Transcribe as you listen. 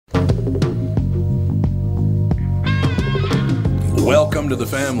welcome to the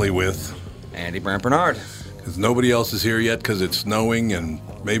family with Andy Brant Bernard. Because nobody else is here yet because it's snowing, and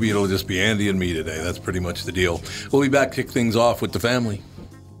maybe it'll just be Andy and me today. That's pretty much the deal. We'll be back to kick things off with the family.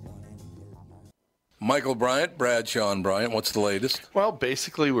 Michael Bryant, Bradshaw and Bryant, what's the latest? Well,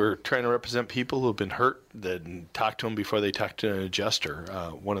 basically, we're trying to represent people who have been hurt, then talk to them before they talk to an adjuster.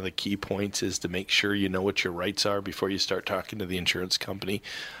 One of the key points is to make sure you know what your rights are before you start talking to the insurance company,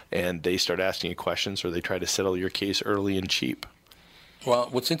 and they start asking you questions or they try to settle your case early and cheap. Well,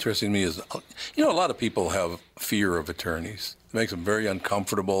 what's interesting to me is, a lot of people have fear of attorneys. It makes them very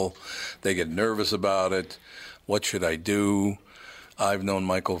uncomfortable. They get nervous about it. What should I do? I've known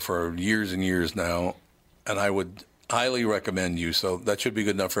Michael for years and years now, and I would highly recommend you. So that should be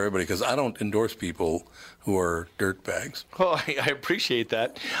good enough for everybody, because I don't endorse people who are dirtbags. Well, I appreciate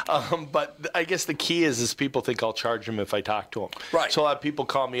that. But I guess the key is people think I'll charge them if I talk to them. Right. So a lot of people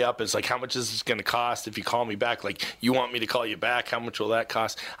call me up. It's like, how much is this going to cost if you call me back? Like, you want me to call you back? How much will that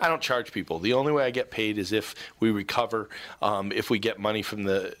cost? I don't charge people. The only way I get paid is if we recover, if we get money from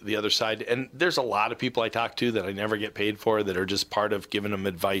the other side. And there's a lot of people I talk to that I never get paid for that are just part of giving them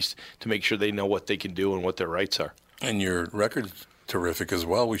advice to make sure they know what they can do and what their rights are. And your record's terrific as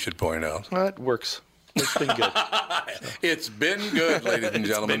well, we should point out. Well, it works. It's been good. It's been good, ladies and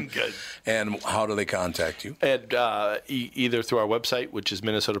gentlemen. It's been good. And how do they contact you? And either through our website, which is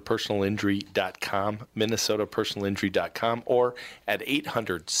minnesotapersonalinjury.com, minnesotapersonalinjury.com, or at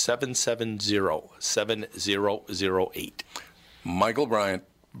 800-770-7008. Michael Bryant,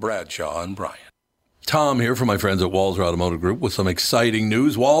 Bradshaw and Bryant. Tom here from my friends at Walser Automotive Group with some exciting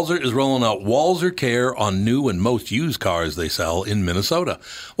news. Walser is rolling out Walser Care on new and most used cars they sell in Minnesota.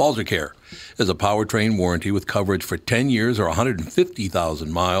 Walser Care is a powertrain warranty with coverage for 10 years or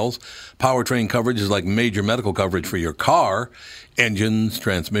 150,000 miles. Powertrain coverage is like major medical coverage for your car. Engines,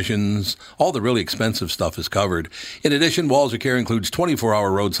 transmissions, all the really expensive stuff is covered. In addition, Walser Care includes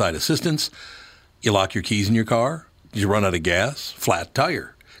 24-hour roadside assistance. You lock your keys in your car? Did you run out of gas? Flat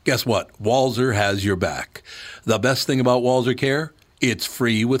tire? Guess what? Walser has your back. The best thing about Walser Care? It's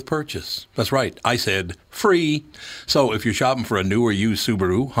free with purchase. That's right. I said free. So if you're shopping for a new or used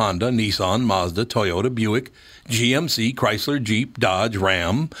Subaru, Honda, Nissan, Mazda, Toyota, Buick, GMC, Chrysler, Jeep, Dodge,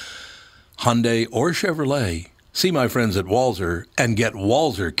 Ram, Hyundai, or Chevrolet, see my friends at Walser and get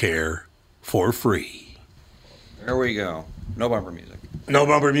Walser Care for free. There we go. No bumper music. No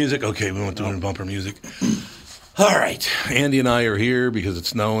bumper music? Okay, we won't do any bumper music. All right, Andy and I are here because it's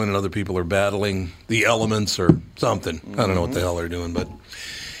snowing and other people are battling the elements or something. I don't know what the hell they're doing, but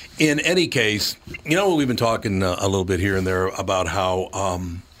in any case, we've been talking a little bit here and there about how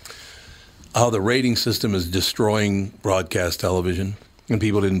the rating system is destroying broadcast television, and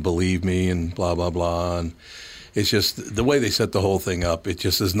people didn't believe me and blah, blah, blah, and it's just the way they set the whole thing up, it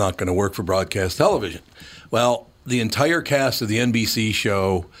just is not going to work for broadcast television. Well, the entire cast of the NBC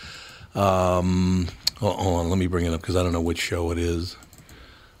show, hold on, let me bring it up because I don't know which show it is,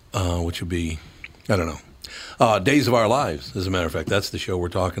 which would be, I don't know. Days of Our Lives, as a matter of fact. That's the show we're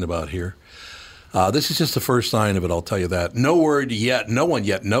talking about here. This is just the first sign of it, I'll tell you that. No one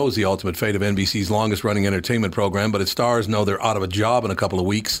yet knows the ultimate fate of NBC's longest-running entertainment program, but its stars know they're out of a job in a couple of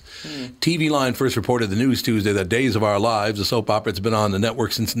weeks. TV Line first reported the news Tuesday that Days of Our Lives, a soap opera that's been on the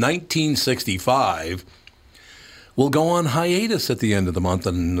network since 1965, will go on hiatus at the end of the month,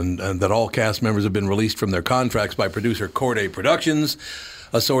 and that all cast members have been released from their contracts by producer Corday Productions.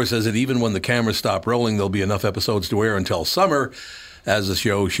 A source says that even when the cameras stop rolling, there'll be enough episodes to air until summer, as the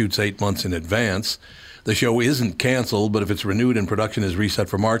show shoots 8 months in advance. The show isn't canceled, but if it's renewed and production is reset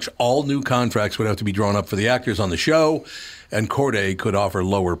for March, all new contracts would have to be drawn up for the actors on the show, and Corday could offer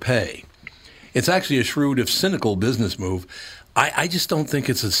lower pay. It's actually a shrewd, if cynical, business move. I just don't think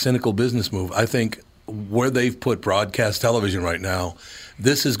it's a cynical business move. I think where they've put broadcast television right now,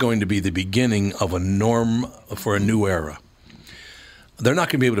 this is going to be the beginning of a norm for a new era. They're not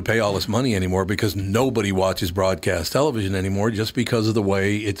going to be able to pay all this money anymore because nobody watches broadcast television anymore just because of the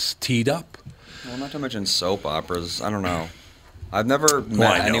way it's teed up. Well, not to mention soap operas. I don't know. I've never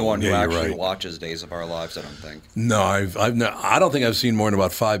met anyone who actually watches Days of Our Lives, I don't think. No, I don't think I've seen more than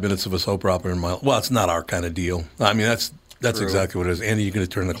about 5 minutes of a soap opera in my life. Well, it's not our kind of deal. I mean, that's exactly what it is. Andy, you're going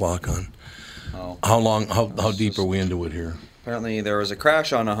to turn the clock on. Oh. How deep are we into it here? Apparently there was a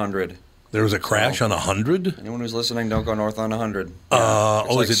crash on 100. There was a crash on 100? Anyone who's listening, don't go north on 100. Yeah,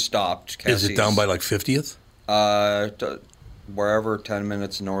 is it stopped? Cassie's. Is it down by like 50th? Wherever 10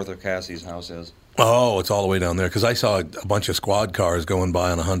 minutes north of Cassie's house is. Oh, it's all the way down there because I saw a bunch of squad cars going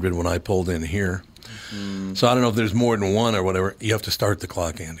by on 100 when I pulled in here. So I don't know if there's more than one or whatever. You have to start the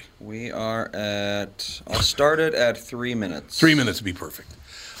clock, Andy. We are I'll start it at 3 minutes. 3 minutes would be perfect.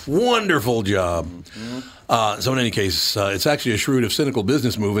 Wonderful job. So in any case, it's actually a shrewd, if cynical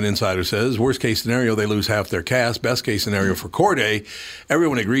business move, an insider says. Worst case scenario, they lose half their cast. Best case scenario for Corday,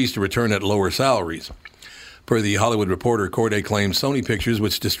 everyone agrees to return at lower salaries. Per the Hollywood Reporter, Corday claims Sony Pictures,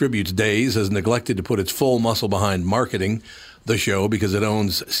 which distributes Days, has neglected to put its full muscle behind marketing the show because it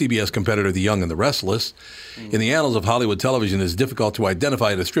owns CBS competitor The Young and the Restless. In the annals of Hollywood television, it is difficult to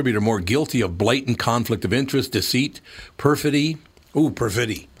identify a distributor more guilty of blatant conflict of interest, deceit, perfidy. Ooh,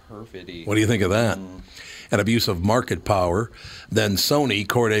 perfidy. What do you think of that? And abuse of market power than Sony.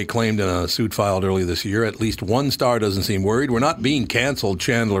 Corday claimed in a suit filed earlier this year. At least one star doesn't seem worried. We're not being canceled,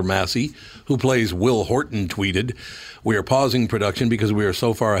 Chandler Massey, who plays Will Horton, tweeted. We are pausing production because we are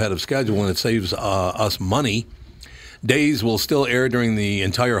so far ahead of schedule and it saves us money. Days will still air during the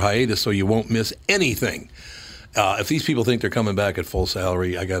entire hiatus, so you won't miss anything. If these people think they're coming back at full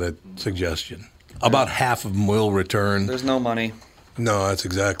salary, I got a suggestion. About half of them will return. There's no money. No, that's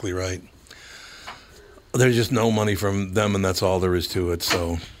exactly right. There's just no money from them, and that's all there is to it.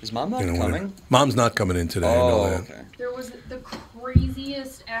 So, is Mom not coming? Mom's not coming in today. Oh, I know that. Okay. There was the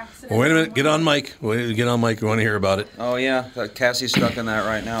craziest accident. Well, wait a minute. Get on mic. Get on mic. We want to hear about it. Oh, yeah. Cassie's stuck in that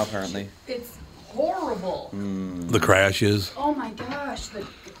right now, apparently. It's horrible. The crash is? Oh, my gosh.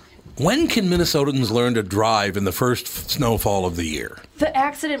 When can Minnesotans learn to drive in the first snowfall of the year? The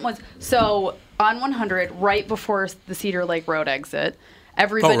accident was... So, on 100, right before the Cedar Lake Road exit...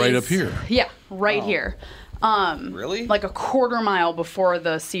 Everybody's, right up here. Yeah, right here. Really? Like a quarter mile before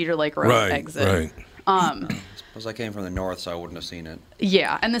the Cedar Lake Road exit. Right. Suppose I came from the north, so I wouldn't have seen it.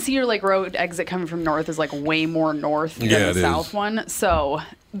 Yeah, and the Cedar Lake Road exit coming from north is like way more north than the south one. So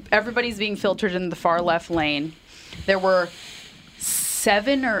everybody's being filtered in the far left lane. There were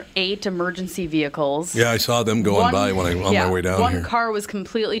 7 or 8 emergency vehicles. Yeah, I saw them going by when on my way down here. One car was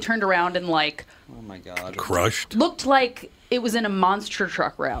completely turned around and oh my God, crushed. Looked like it was in a monster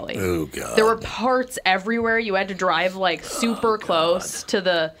truck rally. Oh, God. There were parts everywhere. You had to drive super close to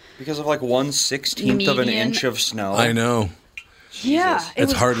the... Because of 1/16 of an inch of snow. I know. Yeah.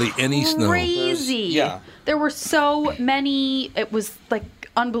 It's hardly any snow. Crazy. Yeah. There were so many... It was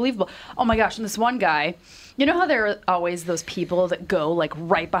unbelievable. Oh my gosh, and this one guy... You know how there are always those people that go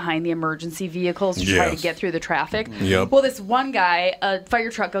right behind the emergency vehicles to try to get through the traffic? Yep. Well, this one guy, a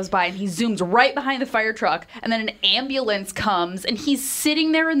fire truck goes by and he zooms right behind the fire truck, and then an ambulance comes and he's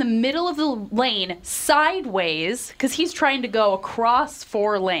sitting there in the middle of the lane sideways because he's trying to go across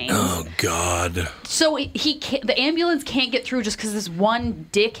 4 lanes. Oh, God. So the ambulance can't get through just because this one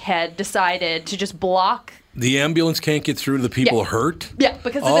dickhead decided to just block. The ambulance can't get through to the people hurt? Yeah,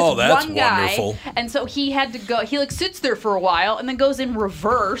 because of this one guy. Wonderful. And so he had to go. He sits there for a while and then goes in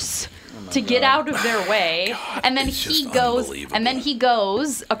reverse to get out of their way. God, and then he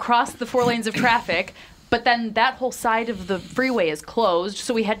goes across the 4 lanes of traffic. But then that whole side of the freeway is closed,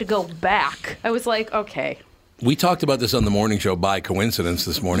 so we had to go back. I was like, okay. We talked about this on the morning show by coincidence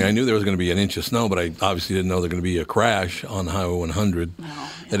this morning. I knew there was going to be an inch of snow, but I obviously didn't know there was going to be a crash on Highway 100. Oh,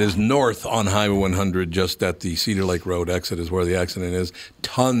 yeah. It is north on Highway 100, just at the Cedar Lake Road exit is where the accident is.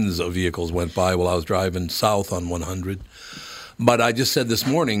 Tons of vehicles went by while I was driving south on 100. But I just said this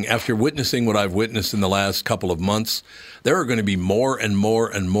morning, after witnessing what I've witnessed in the last couple of months, there are going to be more and more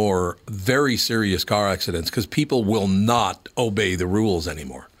and more very serious car accidents because people will not obey the rules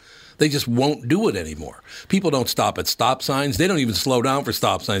anymore. They just won't do it anymore. People don't stop at stop signs. They don't even slow down for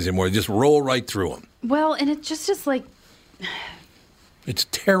stop signs anymore. They just roll right through them. Well, and it just it's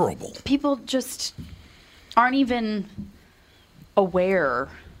terrible. People just aren't even aware.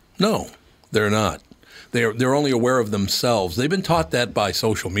 No, they're not. They're only aware of themselves. They've been taught that by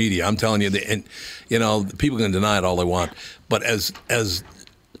social media. I'm telling you, and people can deny it all they want. But as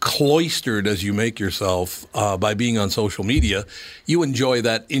cloistered as you make yourself by being on social media, you enjoy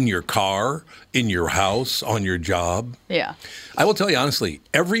that in your car, in your house, on your job. Yeah. I will tell you honestly,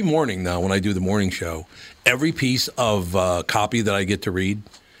 every morning now when I do the morning show, every piece of copy that I get to read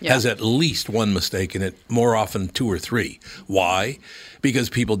has at least one mistake in it, more often 2 or 3. Why? Because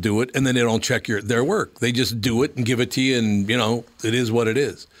people do it and then they don't check their work. They just do it and give it to you and, it is what it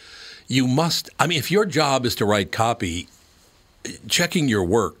is. You must, if your job is to write copy, checking your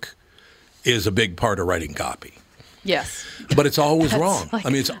work is a big part of writing copy. Yes. But it's always wrong.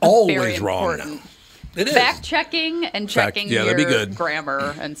 It's always wrong now. It is. Fact checking and checking your that'd be good.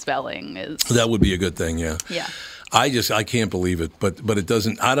 Grammar and spelling is. That would be a good thing, yeah. Yeah. I can't believe it, but it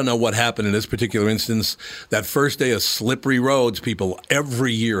doesn't. I don't know what happened in this particular instance. That first day of slippery roads, people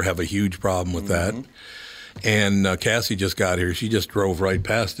every year have a huge problem with that. And Cassie just got here. She just drove right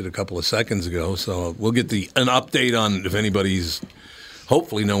past it a couple of seconds ago. So we'll get an update on if anybody's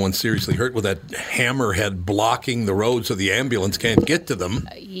Hopefully no one's seriously hurt with that hammerhead blocking the road so the ambulance can't get to them.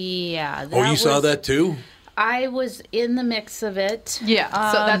 Yeah. You saw that too? I was in the mix of it. Yeah,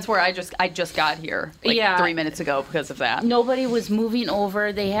 so that's where I just got here 3 minutes ago because of that. Nobody was moving over.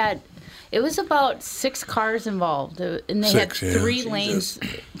 It was about 6 cars involved, and they had 3 lanes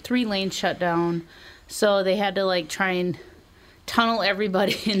shut down. So they had to try and tunnel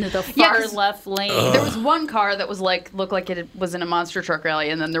everybody into the far left lane. There was one car that was looked like it was in a monster truck rally,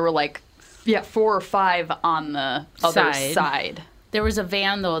 and then there were 4 or 5 on the other side. There was a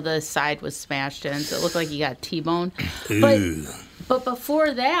van, though, the side was smashed in, so it looked like you got T-boned. But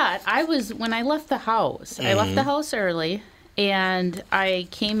before that, when I left the house, I left the house early, and I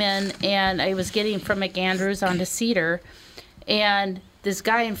came in, and I was getting from McAndrews onto Cedar, and this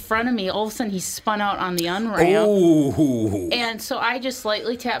guy in front of me, all of a sudden, he spun out on the unrail. Oh. And so I just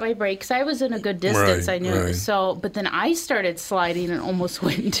slightly tapped my brakes. I was in a good distance. I knew it. So, but then I started sliding and almost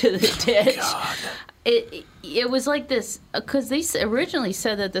went into the ditch. God. It was like this, because they originally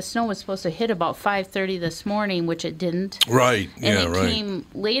said that the snow was supposed to hit about 5:30 this morning, which it didn't. Right, and it came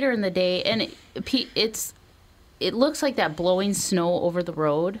later in the day, and it looks like that blowing snow over the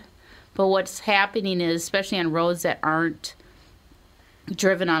road. But what's happening is, especially on roads that aren't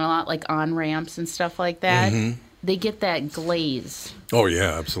driven on a lot, like on-ramps and stuff like that, they get that glaze. Oh,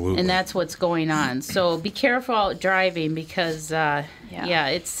 yeah, absolutely. And that's what's going on. So be careful out driving because,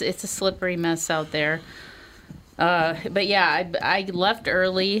 it's a slippery mess out there. But yeah, I left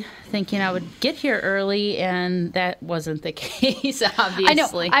early thinking I would get here early, and that wasn't the case,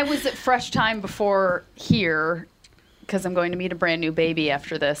 obviously. I know. I was at Fresh Time before here because I'm going to meet a brand new baby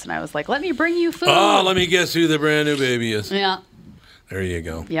after this, and I was like, let me bring you food. Oh, let me guess who the brand new baby is. Yeah. There you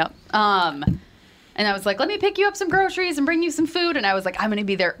go. Yep. And I was like, let me pick you up some groceries and bring you some food. And I was like, I'm going to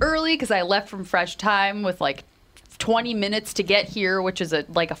be there early because I left from Fresh Time with 20 minutes to get here, which is a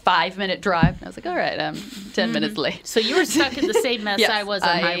 5-minute drive. And I was like, all right, I'm 10 minutes late. So you were stuck in the same mess I was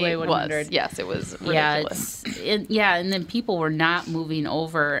on Highway 100. Yes, it was ridiculous. And then people were not moving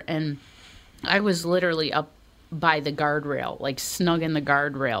over. And I was literally up by the guardrail, snug in the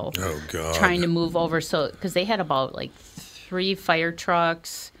guardrail. Oh, God. Trying to move over. Because they had about 3 fire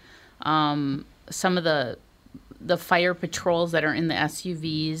trucks, some of the fire patrols that are in the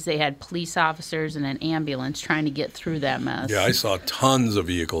SUVs. They had police officers and an ambulance trying to get through that mess. Yeah, I saw tons of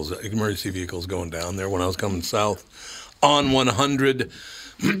vehicles, emergency vehicles going down there when I was coming south on 100.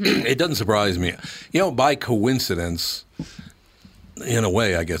 It doesn't surprise me. By coincidence, in a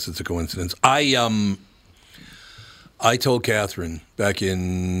way, I guess it's a coincidence. I told Catherine back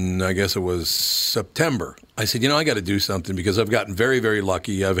in, I guess it was September, I said, I got to do something because I've gotten very, very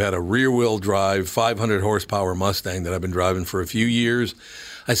lucky. I've had a rear-wheel drive, 500 horsepower Mustang that I've been driving for a few years.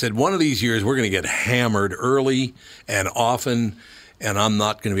 I said, one of these years we're going to get hammered early and often, and I'm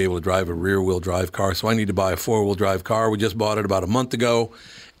not going to be able to drive a rear-wheel drive car, so I need to buy a four-wheel drive car. We just bought it about a month ago,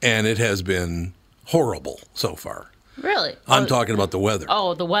 and it has been horrible so far. Really? I'm talking about the weather.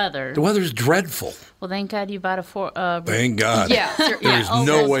 Oh, the weather. The weather's dreadful. Well, thank God you bought a Thank God. Yeah. There's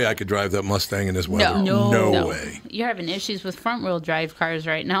no way I could drive that Mustang in this weather. No way. You're having issues with front-wheel drive cars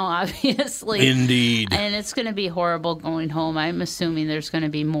right now, obviously. Indeed. And it's going to be horrible going home. I'm assuming there's going to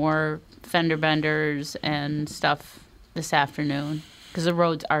be more fender benders and stuff this afternoon because the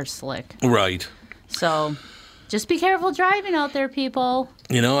roads are slick. Right. So just be careful driving out there, people.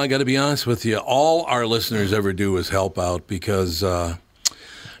 I got to be honest with you. All our listeners ever do is help out because Doc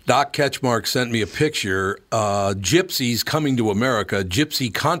Ketchmark sent me a picture. Gypsies coming to America.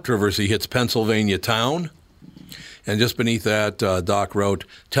 Gypsy controversy hits Pennsylvania town. And just beneath that, Doc wrote,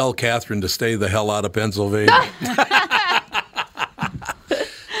 tell Catherine to stay the hell out of Pennsylvania.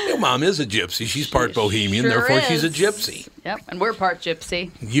 Your mom is a gypsy. She's part Bohemian, therefore she's a gypsy. Yep, and we're part gypsy.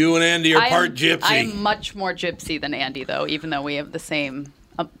 You and Andy are part gypsy. I'm much more gypsy than Andy, though, even though we have the same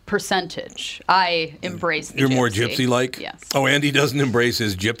percentage. I embrace the You're gypsy. more gypsy-like? Yes. Oh, Andy doesn't embrace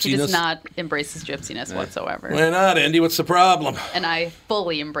his gypsiness? He does not embrace his gypsiness whatsoever. Why not, Andy? What's the problem? And I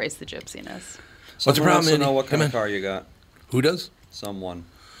fully embrace the gypsiness. What's the problem, Andy? Know what kind of car you got? Who does? Someone.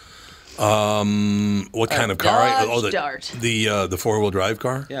 What kind of car? Dodge Dart. The four-wheel drive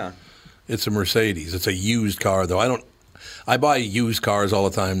car? Yeah. It's a Mercedes. It's a used car, though. I buy used cars all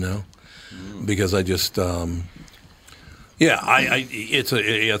the time now because I just it's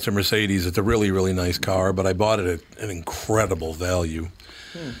a Mercedes. It's a really, really nice car, but I bought it at an incredible value.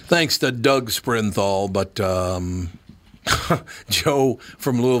 Thanks to Doug Sprinthal, but Joe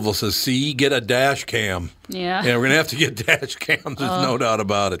from Louisville says, see, get a dash cam. Yeah. Yeah, we're going to have to get dash cams. There's no doubt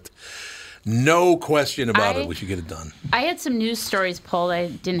about it. No question about it. We should get it done. I had some news stories pulled. I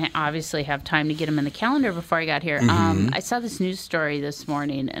didn't obviously have time to get them in the calendar before I got here. I saw this news story this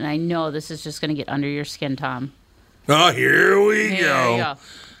morning, and I know this is just going to get under your skin, Tom. Oh, here we go.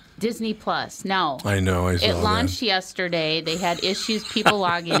 Disney Plus. Now, I know. I saw it launched yesterday. They had issues people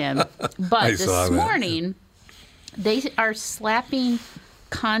logging in, but this morning they are slapping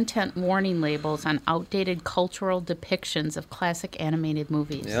content warning labels on outdated cultural depictions of classic animated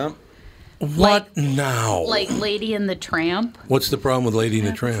movies. Yep. What now? Like Lady and the Tramp. What's the problem with Lady and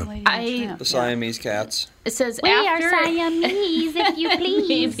the Tramp? The Siamese cats. It says we after are Siamese, if you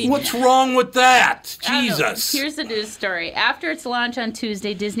please. What's wrong with that? Jesus. Here's the news story. After its launch on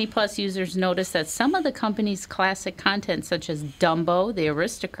Tuesday, Disney Plus users noticed that some of the company's classic content, such as Dumbo, The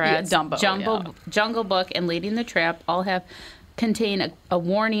Aristocrats, Jungle Book, and Lady and the Tramp, all contain a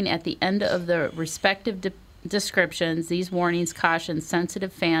warning at the end of the respective descriptions. These warnings caution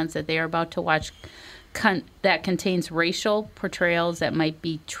sensitive fans that they are about to watch that contains racial portrayals that might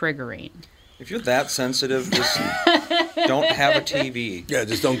be triggering. If you're that sensitive, just don't have a TV. Yeah,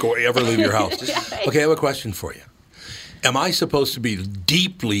 just don't ever leave your house. Okay, I have a question for you. Am I supposed to be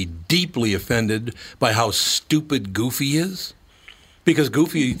deeply, deeply offended by how stupid Goofy is? Because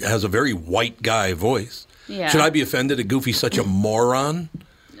Goofy has a very white guy voice. Yeah. Should I be offended that Goofy's such a moron?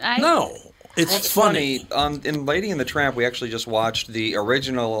 No. It's funny. In Lady and the Tramp, we actually just watched the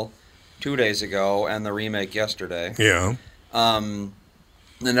original 2 days ago and the remake yesterday. Yeah. And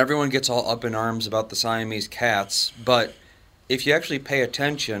everyone gets all up in arms about the Siamese cats, but if you actually pay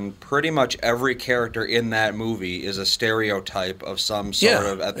attention, pretty much every character in that movie is a stereotype of some sort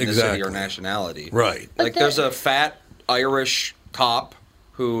of ethnicity or nationality. Right. Like there's a fat Irish cop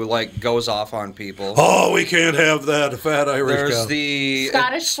who goes off on people. Oh, we can't have that, a fat Irish cop. There's the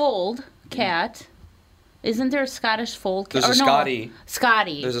Scottish fold cat. Isn't there a Scottish fold cat? There's a Scotty.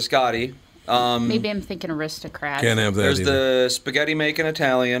 Scotty. There's a Scotty. Maybe I'm thinking aristocrat. Can't have that There's either. the spaghetti-making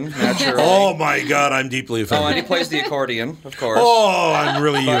Italian, naturally. Oh, my God, I'm deeply offended. Oh, and he plays the accordion, of course. Oh, I'm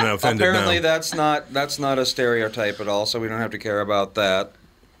really offended apparently now. that's not a stereotype at all, so we don't have to care about that.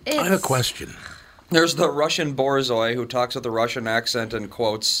 I have a question. There's the Russian Borzoi who talks with a Russian accent and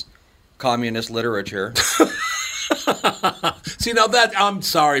quotes communist literature. See, now I'm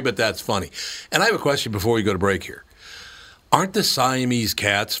sorry, but that's funny. And I have a question before we go to break here. Aren't the Siamese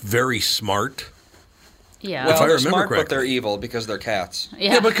cats very smart? Yeah. Well, they're smart, but they're evil because they're cats.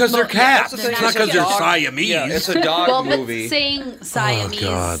 Yeah, because they're cats. It's not because they're Siamese. Yeah, it's a dog movie. But saying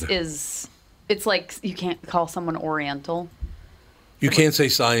Siamese is, it's like you can't call someone Oriental. You can't say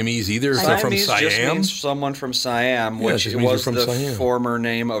Siamese either. It's not from Siam. Just means someone from Siam, which was the former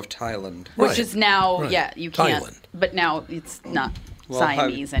name of Thailand. Which is now, you can't. Thailand. But now it's not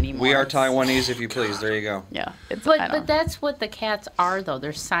Siamese anymore. We are Taiwanese, if you please. There you go. Yeah, but that's what the cats are, though.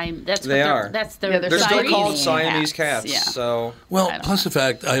 They're Siamese. They're still called Siamese cats. Yeah. So plus the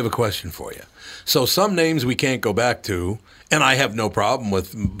fact, I have a question for you. So some names we can't go back to, and I have no problem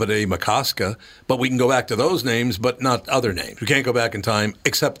with Bade Makaska, but we can go back to those names, but not other names. We can't go back in time,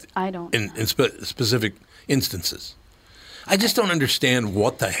 except in specific instances. I just don't understand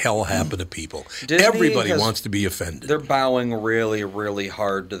what the hell happened to people. Everybody wants to be offended. They're bowing really, really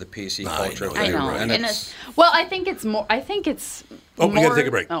hard to the PC culture thing. I know. I think it's more. We got to take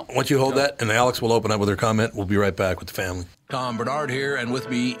a break. Why don't you hold that, and Alex will open up with her comment. We'll be right back with the family. Tom Bernard here, and with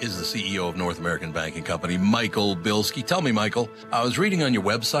me is the CEO of North American Banking Company, Michael Bilski. Tell me, Michael, I was reading on your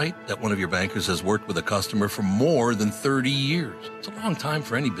website that one of your bankers has worked with a customer for more than 30 years. It's a long time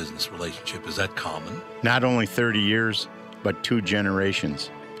for any business relationship. Is that common? Not only 30 years, but 2 generations.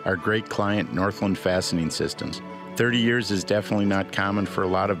 Our great client, Northland Fastening Systems. 30 years is definitely not common for a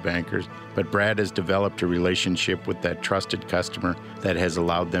lot of bankers, but Brad has developed a relationship with that trusted customer that has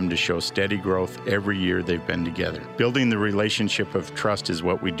allowed them to show steady growth every year they've been together. Building the relationship of trust is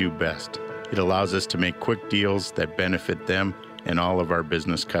what we do best. It allows us to make quick deals that benefit them and all of our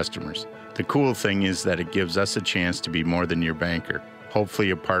business customers. The cool thing is that it gives us a chance to be more than your banker,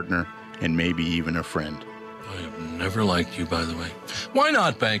 hopefully a partner, and maybe even a friend. I have never liked you, by the way. Why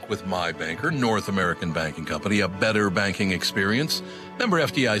not bank with my banker, North American Banking Company, a better banking experience? Member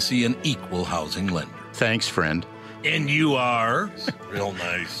FDIC, an equal housing lender. Thanks, friend. And you are? Real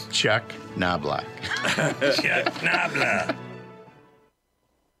nice. Chuck Knobloch. Chuck Knobloch.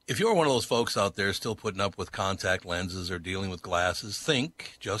 If you're one of those folks out there still putting up with contact lenses or dealing with glasses,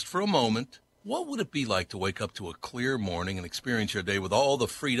 think, just for a moment, what would it be like to wake up to a clear morning and experience your day with all the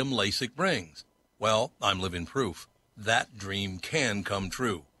freedom LASIK brings? Well, I'm living proof. That dream can come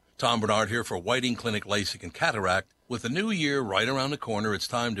true. Tom Bernard here for Whiting Clinic LASIK and Cataract. With the new year right around the corner, it's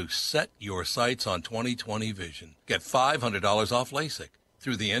time to set your sights on 20/20 vision. Get $500 off LASIK.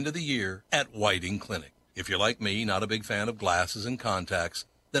 through the end of the year at Whiting Clinic. If you're like me, not a big fan of glasses and contacts,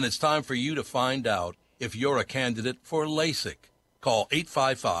 then it's time for you to find out if you're a candidate for LASIK. Call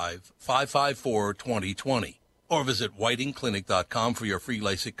 855-554-2020 or visit whitingclinic.com for your free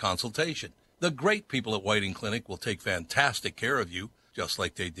LASIK consultation. The great people at Whiting Clinic will take fantastic care of you, just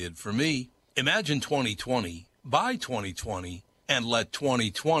like they did for me. Imagine 2020, buy 2020, and let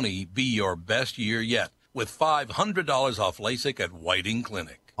 2020 be your best year yet with $500 off LASIK at Whiting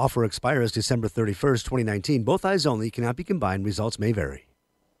Clinic. Offer expires December 31st, 2019. Both eyes only, cannot be combined. Results may vary.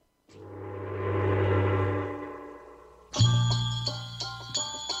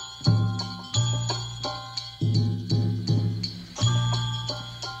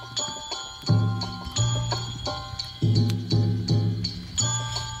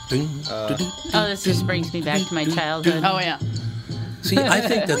 Oh, this just brings me back to my childhood. Oh, yeah. See, I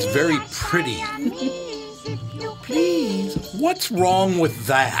think that's very pretty. Please. What's wrong with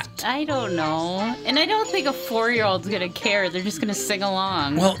that? I don't know. And I don't think a 4-year-old's going to care. They're just going to sing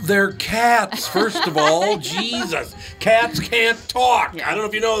along. Well, they're cats, first of all. Jesus. Cats can't talk. I don't know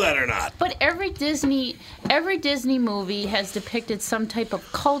if you know that or not. But every Disney movie has depicted some type of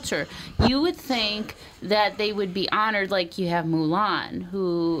culture. You would think that they would be honored, like you have Mulan,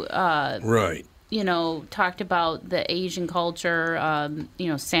 who right. You know, talked about the Asian culture, you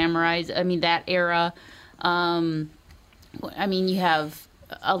know, samurais. I mean, that era. I mean, you have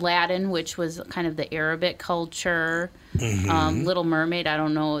Aladdin, which was kind of the Arabic culture. Mm-hmm. Little Mermaid, I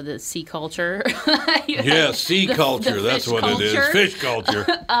don't know, the sea culture. Yeah, sea culture. That's what culture. It is. Fish culture.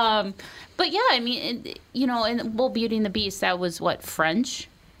 But yeah, I mean, you know, and Beauty and the Beast, that was what, French?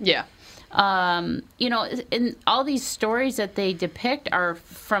 Yeah. You know, and all these stories that they depict are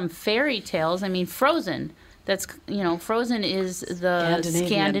from fairy tales. I mean, Frozen. That's, you know, Frozen is the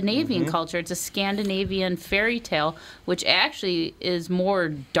Scandinavian culture. It's a Scandinavian fairy tale, which actually is more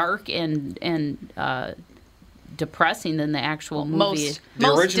dark and depressing than the actual movie.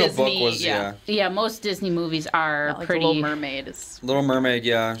 The original Disney, book was, Yeah, most Disney movies are like pretty... Little Mermaid is... Little Mermaid,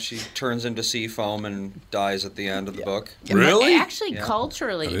 yeah. She turns into sea foam and dies at the end of the book. Really? Actually,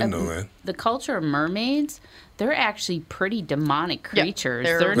 culturally... I didn't know that. The culture of mermaids... They're actually pretty demonic creatures.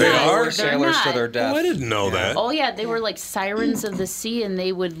 Yeah, they're they not, are? they're Sailors not. to their death. Oh, I didn't know that. Oh, yeah. They were like sirens of the sea, and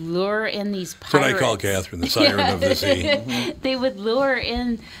they would lure in these pirates. That's what I call Catherine, the siren of the sea. Mm-hmm. They would lure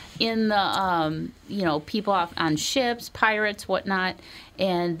in the, you know, people off on ships, pirates, whatnot,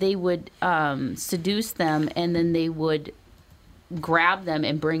 and they would seduce them, and then they would grab them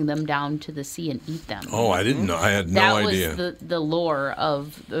and bring them down to the sea and eat them. Oh, I didn't know. I had no idea. That was the lore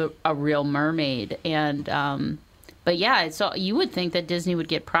of a real mermaid. And but yeah, so you would think that Disney would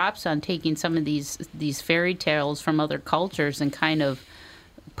get props on taking some of these fairy tales from other cultures and kind of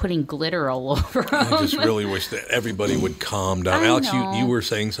putting glitter all over them. I just really wish that everybody would calm down. Alex, you were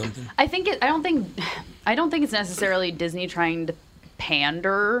saying something? I don't think it's necessarily Disney trying to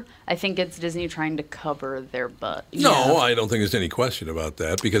pander. I think it's Disney trying to cover their butt. No, I don't think there's any question about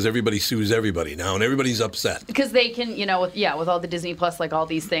that because everybody sues everybody now and everybody's upset. Because they can, you know, with all the Disney Plus, like all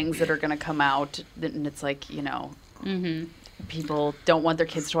these things that are going to come out, and it's like, you know, people don't want their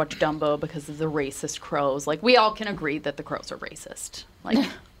kids to watch Dumbo because of the racist crows. Like, we all can agree that the crows are racist. Like,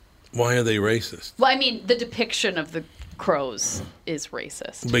 why are they racist? Well, I mean, the depiction of the crows is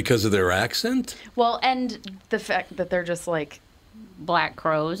racist. Because of their accent? Well, and the fact that they're just like black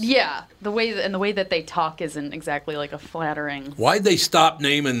crows. Yeah, the way that they talk isn't exactly like a flattering. Why'd they stop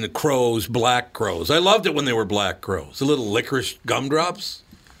naming the crows black crows? I loved it when they were black crows. The little licorice gumdrops.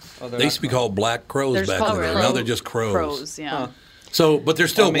 Oh, they used to be called black crows back in the day. Now they're just crows. Crows, yeah. Huh. So, but they're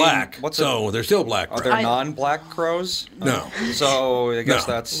still black. They're still black crows. Are there non-black crows? No. So I guess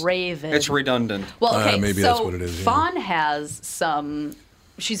that's Raven. It's redundant. Well, okay, maybe so that's what it is. Fawn has some.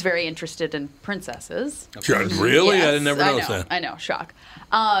 She's very interested in princesses. Sure, really? Yes, I never noticed that. I know, shock.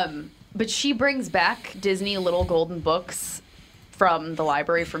 But she brings back Disney little golden books from the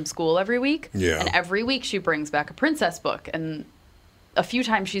library from school every week. Yeah. And every week she brings back a princess book. And a few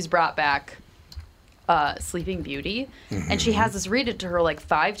times she's brought back Sleeping Beauty. And she has us read it to her like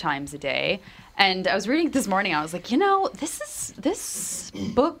 5 times a day. And I was reading it this morning. I was like, you know, this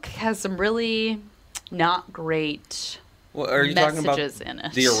book has some really not great Well, are you talking about in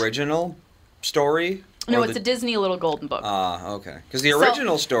it. the original story? No, it's a Disney little golden book. Ah, okay. Because the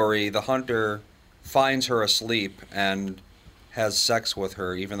original story, the hunter finds her asleep and has sex with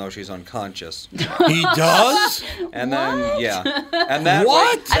her, even though she's unconscious. He does? And then, yeah. And that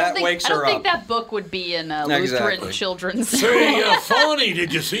wakes her up. I don't think that book would be in a Lutheran children's. Hey, Fawny,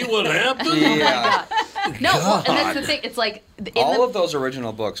 did you see what happened? Yeah. No, well, and that's the thing. It's like all of those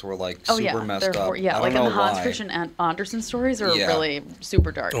original books were like super messed up. Yeah, like in the Hans Christian Andersen stories are really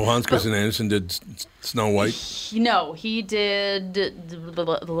super dark. Oh, Hans Christian Andersen did Snow White? He did the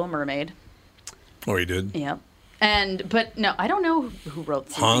Little Mermaid. Oh, he did? Yeah. But no, I don't know who wrote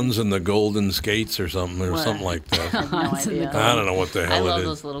something. Hans and the Golden Skates or something like that. I have no idea. I don't know what the hell it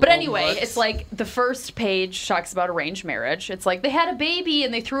is. But anyway, it's like the first page talks about arranged marriage. It's like they had a baby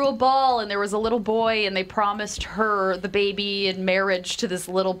and they threw a ball and there was a little boy and they promised her the baby in marriage to this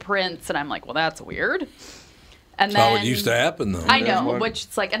little prince. And I'm like, well, that's weird. And that's how it used to happen, though. I know, which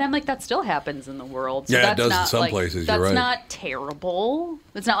it's like, and I'm like, that still happens in the world. So yeah, it does in some places. You're right. That's not terrible.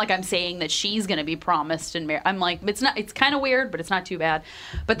 It's not like I'm saying that she's going to be promised and married. I'm like, it's not. It's kind of weird, but it's not too bad.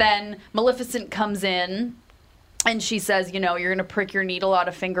 But then Maleficent comes in, and she says, you're going to prick your needle on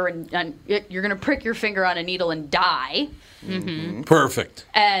a finger, and you're going to prick your finger on a needle and die. Mm-hmm. Perfect.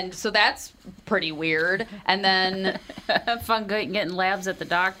 And so that's pretty weird. And then fun getting labs at the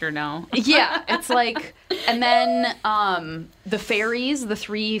doctor now. Yeah, it's like, and then the fairies, the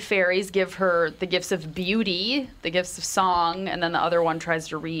 3 fairies, give her the gifts of beauty, the gifts of song, and then the other one tries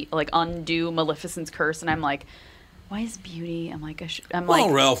to undo Maleficent's curse. And I'm like, why is beauty? I'm like,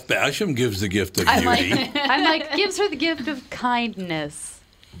 Ralph Basham gives the gift of beauty. I'm like, gives her the gift of kindness.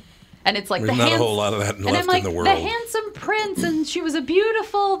 And it's like there's not a whole lot of that left in the world. The handsome prince, and she was a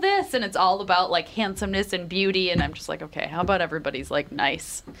beautiful this, and it's all about like handsomeness and beauty. And I'm just like, okay, how about everybody's like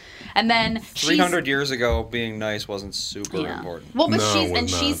nice? And then 300 years ago, being nice wasn't super important. Well, but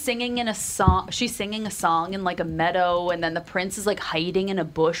she's singing in a song. She's singing a song in like a meadow, and then the prince is like hiding in a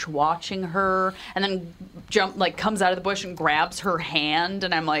bush watching her, and then comes out of the bush and grabs her hand,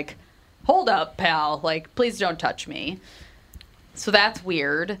 and I'm like, hold up, pal, like please don't touch me. So that's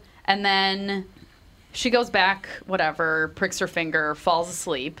weird. And then she goes back, whatever, pricks her finger, falls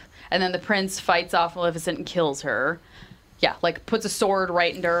asleep. And then the prince fights off Maleficent and kills her. Yeah, like puts a sword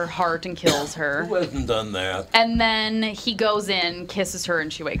right into her heart and kills her. Who hasn't done that? And then he goes in, kisses her,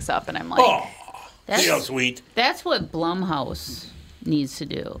 and she wakes up. And I'm like, see how sweet. That's what Blumhouse needs to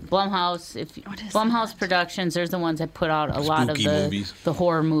do. Blumhouse Productions, they're the ones that put out a lot of the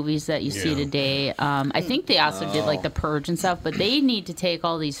horror movies that you see today. I think they also did like The Purge and stuff, but they need to take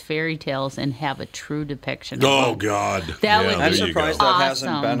all these fairy tales and have a true depiction. Oh God, that would be I'm surprised that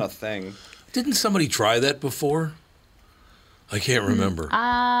hasn't been a thing. Didn't somebody try that before? I can't remember.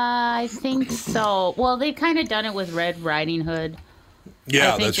 I think so. Well, they've kind of done it with Red Riding Hood.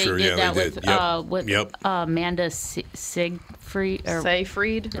 Yeah, that's true. Yeah, they did. With Amanda Seyfried or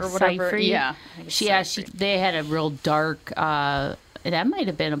whatever. Seyfried. Yeah. They had a real dark. That might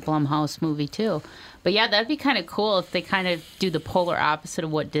have been a Blumhouse movie too. But yeah, that'd be kind of cool if they kind of do the polar opposite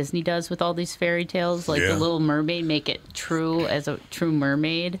of what Disney does with all these fairy tales, like The Little Mermaid, make it true as a true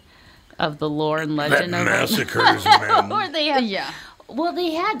mermaid of the lore and legend that of massacres men. Or they have, Well,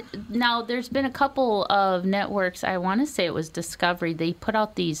 they had, now there's been a couple of networks, I want to say it was Discovery, they put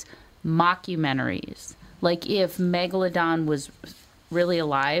out these mockumentaries. Like if Megalodon was really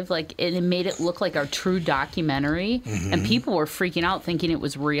alive, like and it made it look like a true documentary, and people were freaking out thinking it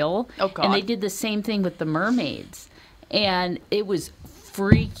was real. Oh, God. And they did the same thing with the mermaids. And it was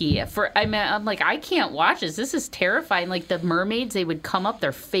freaky. I'm like, I can't watch this. This is terrifying. Like the mermaids, they would come up,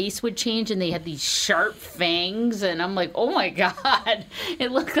 their face would change, and they had these sharp fangs. And I'm like, oh my God,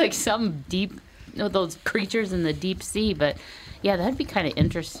 it looked like some deep, those creatures in the deep sea. But yeah, that'd be kind of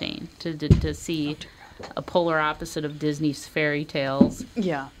interesting to see a polar opposite of Disney's fairy tales.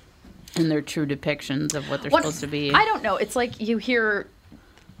 Yeah, and their true depictions of what they're supposed to be. I don't know. It's like you hear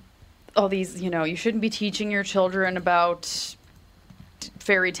all these, you shouldn't be teaching your children about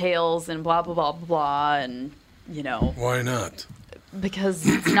fairy tales and blah blah blah blah, and why not? Because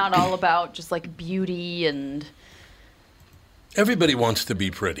it's not all about just like beauty and everybody wants to be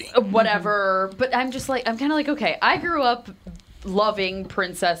pretty, whatever. But I'm kind of like, okay, I grew up loving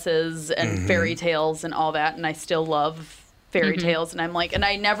princesses and fairy tales and all that, and I still love fairy tales, and I'm like, and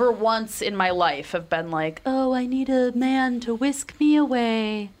I never once in my life have been like, oh, I need a man to whisk me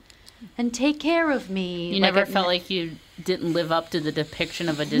away and take care of me. You never felt like you didn't live up to the depiction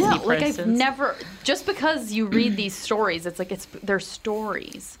of a Disney princess? Like I've never, just because you read these stories, it's like they're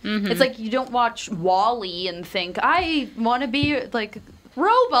stories. It's like you don't watch WALL-E and think, I want to be like,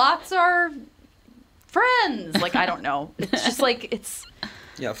 robots are friends. Like, I don't know. It's just like, it's...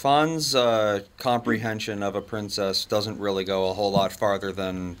 Yeah, Fawn's comprehension of a princess doesn't really go a whole lot farther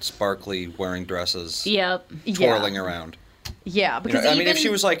than sparkly wearing dresses. Twirling around. Yeah, because I mean, if she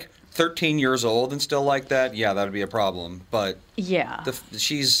was like 13 years old and still like that, yeah, that would be a problem. But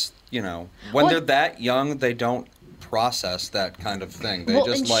she's, when they're that young, they don't process that kind of thing. They Well,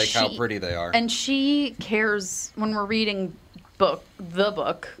 just and like how she- pretty they are. And she cares when we're reading the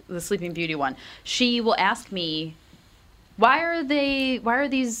Sleeping Beauty one. She will ask me, why are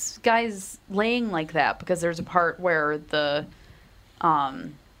these guys laying like that? Because there's a part where the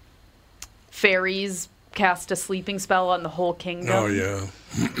fairies cast a sleeping spell on the whole kingdom. Oh, yeah.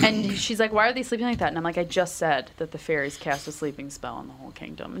 And she's like, why are they sleeping like that? And I'm like, I just said that the fairies cast a sleeping spell on the whole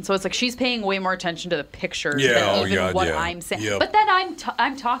kingdom. And so it's like she's paying way more attention to the pictures than even what I'm saying. Yep. But then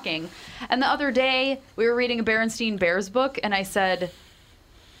I'm talking. And the other day, we were reading a Berenstein Bears book, and I said,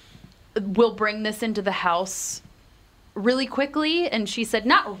 we'll bring this into the house really quickly. And she said,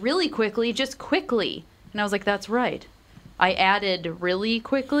 not really quickly, just quickly. And I was like, that's right. I added really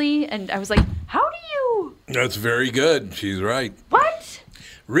quickly, and I was like, how do you... That's very good. She's right. What?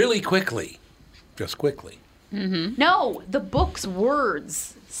 Really quickly. Just quickly. Mm-hmm. No, the book's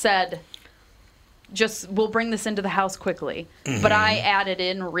words said, we'll bring this into the house quickly. Mm-hmm. But I added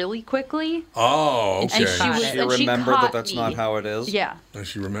in really quickly. Oh, okay. And she was, She and she remembered caught that that's me. not how it is? Yeah. And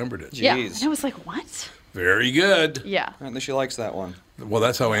she remembered it. Yeah. Jeez. And I was like, what? Very good. Yeah. Apparently she likes that one. Well,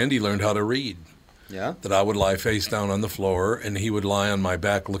 that's how Andy learned how to read. Yeah? That I would lie face down on the floor, and he would lie on my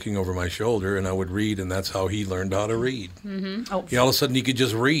back looking over my shoulder, and I would read, and that's how he learned how to read. Mm-hmm. Oh, All of a sudden, he could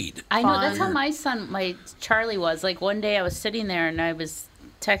just read. I know, that's how Fun. my Charlie was. Like, one day I was sitting there and I was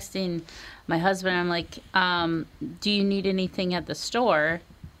texting my husband. I'm like, do you need anything at the store?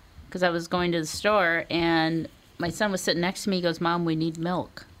 Because I was going to the store, and my son was sitting next to me. He goes, Mom, we need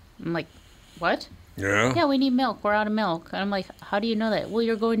milk. I'm like, what? Yeah? Yeah, we need milk. We're out of milk. And I'm like, how do you know that? Well,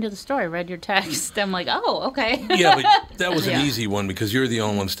 you're going to the store. I read your text. I'm like, oh, okay. Yeah, but that was an Yeah. easy one because you're the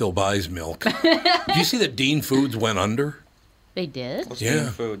only one still buys milk. Did you see that Dean Foods went under? They did? What's Yeah. Dean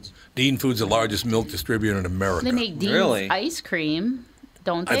Foods? Dean Foods, the largest milk distributor in America. They make Dean's Really? ice cream,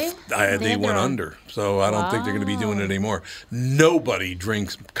 don't they? they have went their own- under, so I don't think they're going to be doing it anymore. Nobody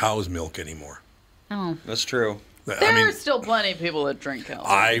drinks cow's milk anymore. Oh. That's true. There's still plenty of people that drink cow.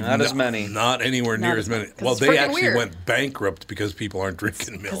 Not as many. Not anywhere near Not as as many. many. 'Cause Well, it's they freaking actually weird. went bankrupt because people aren't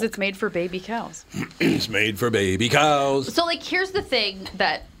drinking Because milk. it's made for baby cows. It's made for baby cows. So, like, here's the thing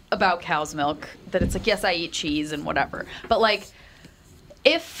that about cow's milk, that it's like, yes, I eat cheese and whatever. But, like,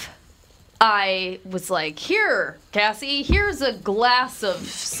 if I was like, here, Cassie, here's a glass of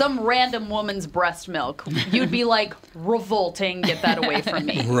some random woman's breast milk, you'd be like, revolting, get that away from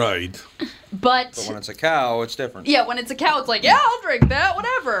me. Right. But when it's a cow, it's different. Yeah, when it's a cow, it's like, yeah, I'll drink that,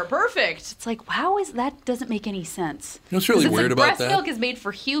 whatever, perfect. It's like, how is that? Doesn't make any sense. You know what's really 'Cause it's weird like about breast that? milk is made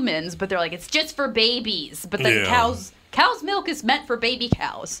for humans, but they're like, it's just for babies. But then Yeah. cow's milk is meant for baby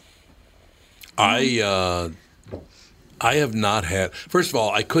cows. I have not had. First of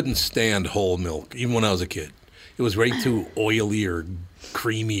all, I couldn't stand whole milk, even when I was a kid. It was way too oily or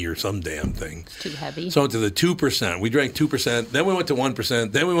creamy or some damn thing. Too heavy. So to the 2%. We drank 2%, then we went to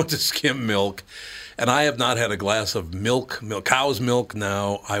 1%, then we went to skim milk. And I have not had a glass of milk, cow's milk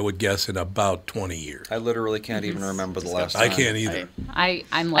now, I would guess, in about 20 years. I literally can't even remember the last time. I can't either. I'm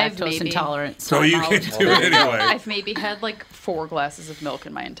I've lactose maybe- intolerant. So I'm you out. can do it anyway. I've maybe had like 4 glasses of milk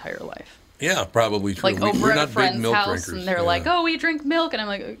in my entire life. Yeah, probably true. Like over We're at a not big friend's milk house, drinkers. and they're Yeah. like, "Oh, we drink milk," and I'm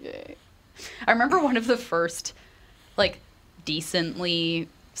like, "Okay." I remember one of the first, like, decently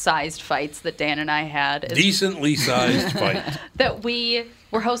sized fights that Dan and I had. Is Decently sized fight. that we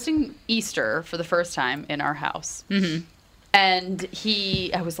were hosting Easter for the first time in our house. Mm-hmm. And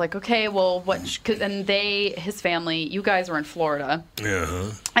I was like, okay, well, and his family, you guys were in Florida,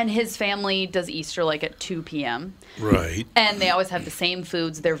 Yeah. and his family does Easter like at 2 p.m. Right. And they always have the same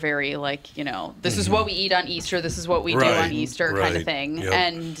foods. They're very like, this is what we eat on Easter. This is what we do Right, on Easter kind of right, thing. yep.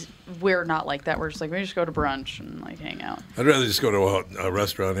 And we're not like that. We're just like, we just go to brunch and like hang out. I'd rather just go to a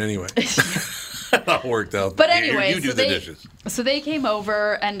restaurant anyway. That worked out. But You- anyway, you do so the they, dishes. So they came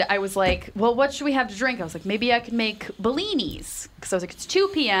over, and I was like, well, what should we have to drink? I was like, maybe I could make Bellinis. Because I was like, it's 2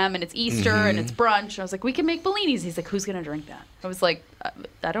 p.m., and it's Easter, and it's brunch. I was like, we can make Bellinis. He's like, who's going to drink that? I was like,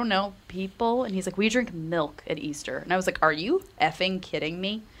 I don't know, people. And he's like, we drink milk at Easter. And I was like, are you effing kidding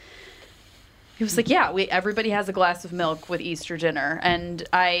me? He was like, yeah, everybody has a glass of milk with Easter dinner. And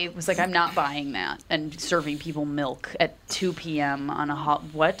I was like, I'm not buying that. And serving people milk at 2 p.m. on a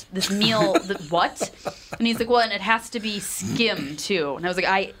what? This meal, what? And he's like, well, and it has to be skim, too. And I was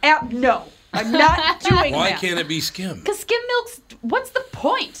like, no, I'm not doing Why that. can't it be skim? Because skim milk's, what's the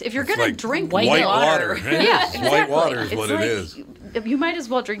point? If you're going like to drink white milk. water. Yeah, It's exactly. white water is It's what like, it is. You might as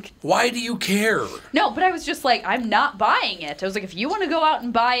well drink. Why do you care? No, but I was just like, I'm not buying it. I was like, if you want to go out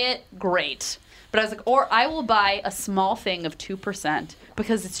and buy it, great. But I was like, or I will buy a small thing of 2%,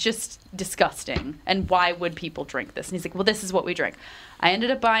 because it's just disgusting. And why would people drink this? And he's like, well, this is what we drink. I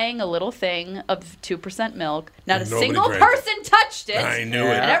ended up buying a little thing of 2% milk. Not a single person touched it. I knew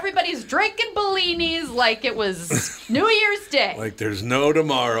it. And everybody's drinking Bellinis like it was New Year's Day. Like there's no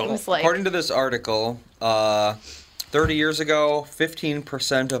tomorrow. It was like, according to this article, 30 years ago,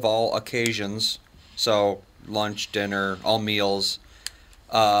 15% of all occasions, so lunch, dinner, all meals,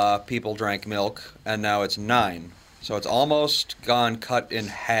 people drank milk, and now it's 9%. So it's almost cut in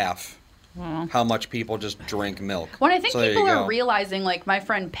half. How much people just drink milk. When I think people are realizing, like my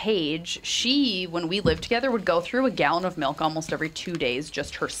friend Paige, she, when we lived together, would go through a gallon of milk almost every 2 days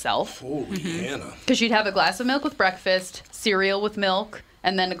just herself. Holy Hannah. Because she'd have a glass of milk with breakfast, cereal with milk,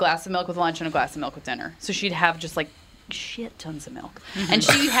 and then a glass of milk with lunch and a glass of milk with dinner. So she'd have just like shit tons of milk. And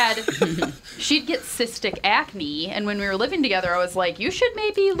she'd get cystic acne. And when we were living together, I was like, you should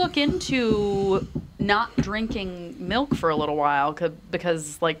maybe look into not drinking milk for a little while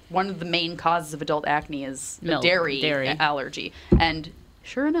because like one of the main causes of adult acne is Milk, dairy allergy. And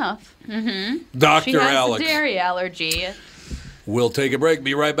sure enough, Dr. she has Alex. a dairy allergy. We'll take a break.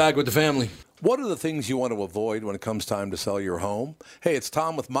 Be right back with the family. What are the things you want to avoid when it comes time to sell your home? Hey, it's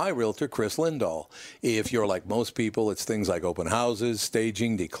Tom with my realtor, Chris Lindahl. If you're like most people, it's things like open houses,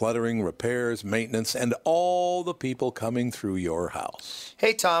 staging, decluttering, repairs, maintenance, and all the people coming through your house.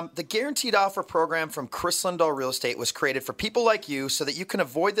 Hey, Tom, the Guaranteed Offer program from Chris Lindahl Real Estate was created for people like you so that you can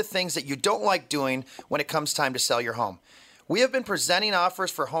avoid the things that you don't like doing when it comes time to sell your home. We have been presenting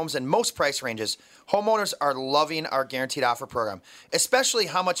offers for homes in most price ranges. Homeowners are loving our Guaranteed Offer program, especially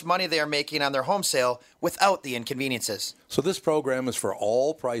how much money they are making on their home sale without the inconveniences. So this program is for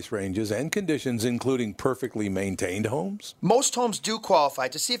all price ranges and conditions, including perfectly maintained homes? Most homes do qualify.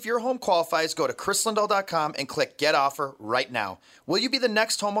 To see if your home qualifies, go to chrislindahl.com and click Get Offer right now. Will you be the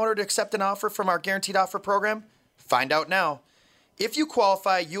next homeowner to accept an offer from our Guaranteed Offer program? Find out now. If you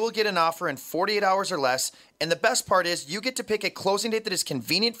qualify, you will get an offer in 48 hours or less, and the best part is you get to pick a closing date that is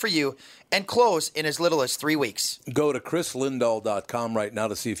convenient for you and close in as little as 3 weeks. Go to chrislindahl.com right now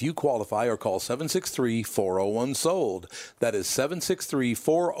to see if you qualify or call 763-401-SOLD. That is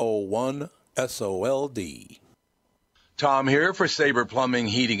 763-401-SOLD. Tom here for Sabre Plumbing,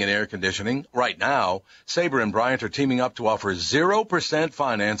 Heating, and Air Conditioning. Right now, Sabre and Bryant are teaming up to offer 0%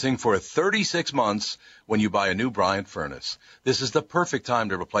 financing for 36 months when you buy a new Bryant furnace. This is the perfect time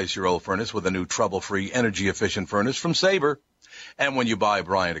to replace your old furnace with a new trouble-free, energy-efficient furnace from Sabre. And when you buy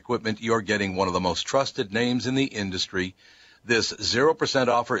Bryant equipment, you're getting one of the most trusted names in the industry. This 0%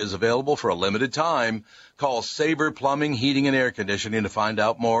 offer is available for a limited time. Call Sabre Plumbing, Heating, and Air Conditioning to find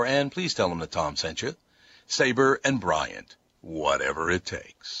out more, and please tell them that Tom sent you. Sabre and Bryant, whatever it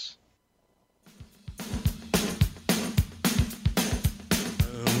takes.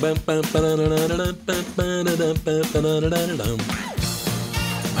 I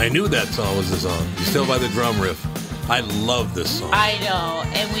knew that song was the song. You still by the drum riff. I love this song. I know,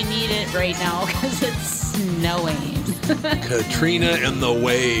 and we need it right now because it's snowing. Katrina and the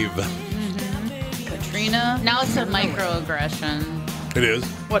Wave. Katrina. Now it's a microaggression. It is?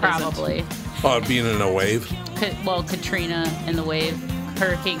 What Probably. is it? Oh, being in a wave? Katrina and the Wave.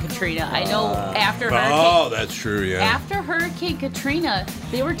 Hurricane Katrina. I know after Hurricane... Oh, that's true, yeah. After Hurricane Katrina,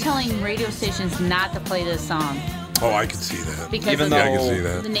 they were telling radio stations not to play this song. Oh, I can see that. Because Even of though I can see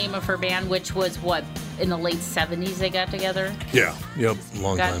that. the name of her band, which was, what, in the late 70s they got together? Yeah, yep,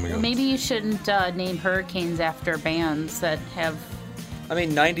 long time ago. Maybe you shouldn't name hurricanes after bands that have... I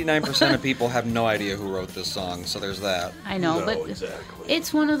mean, 99% of people have no idea who wrote this song, so there's that. I know, No, but exactly.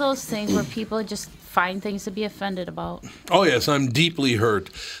 it's one of those things where people just find things to be offended about. Oh, yes, I'm deeply hurt.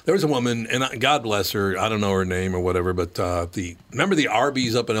 There was a woman, and God bless her, I don't know her name or whatever, but remember the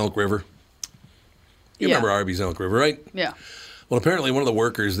Arby's up in Elk River? You Yeah. remember Arby's in Elk River, right? Yeah. Well, apparently one of the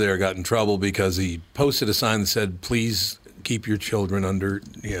workers there got in trouble because he posted a sign that said, please keep your children under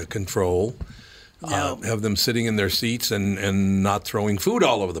control. No. Have them sitting in their seats and not throwing food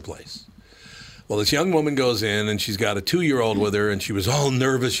all over the place. Well, this young woman goes in, and she's got a 2-year-old with her, and she was all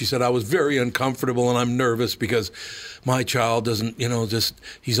nervous. She said, I was very uncomfortable, and I'm nervous because my child doesn't,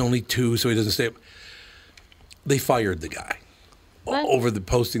 he's only 2, so he doesn't stay up. They fired the guy over the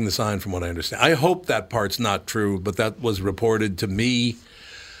posting the sign, from what I understand. I hope that part's not true, but that was reported to me.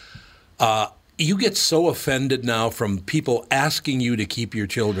 You get so offended now from people asking you to keep your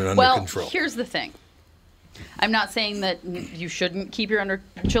children under control. Well, here's the thing. I'm not saying that you shouldn't keep your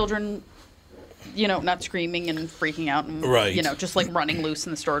children, not screaming and freaking out and, right. Just like running loose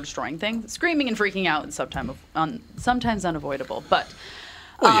in the store destroying things. Screaming and freaking out is sometimes unavoidable. But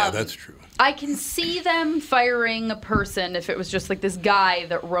Well, yeah, that's true. I can see them firing a person if it was just like this guy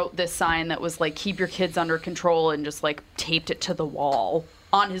that wrote this sign that was like, keep your kids under control, and just like taped it to the wall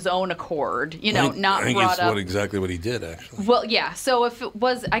on his own accord, not I think brought it's up. exactly what he did, actually. Well, yeah. So if it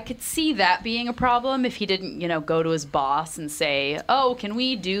was, I could see that being a problem if he didn't, go to his boss and say, oh, can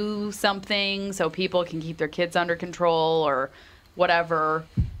we do something so people can keep their kids under control or whatever.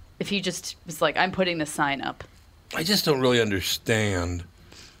 If he just was like, I'm putting this sign up. I just don't really understand.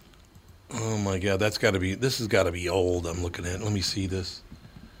 Oh my God, this has got to be old. I'm looking at it. Let me see this.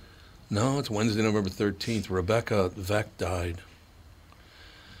 No, it's Wednesday, November 13th. Rebecca Veck died.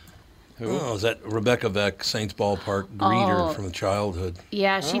 Who? Oh, is that Rebecca Veck, Saints Ballpark greeter from childhood?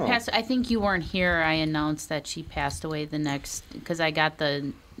 Yeah, she passed. I think you weren't here. I announced that she passed away because I got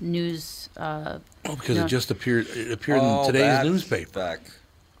the news. Because it just appeared. It appeared in today's newspaper. Veck.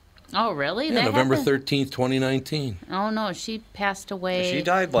 Oh, really? Yeah, November 13th, 2019. Oh, no, she passed away. She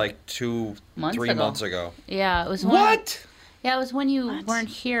died like 3 months ago. Yeah, it was what? Yeah, it was when you weren't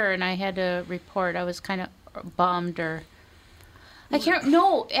here, and I had to report. I was kind of bummed, or I can't.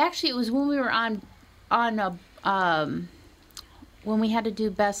 No, actually, it was when we were on when we had to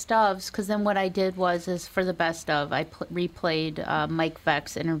do best ofs. Because then what I did is for the best of, I replayed Mike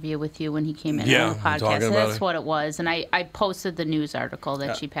Veck's interview with you when he came in on the podcast. And that's what it was, and I posted the news article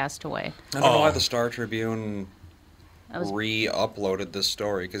that she passed away. I don't know why the Star Tribune re-uploaded this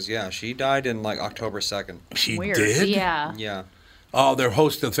story, because she died in like October 2nd. She did? Yeah. Oh,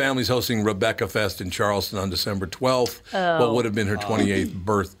 the family's hosting Rebecca Fest in Charleston on December 12th, what would have been her 28th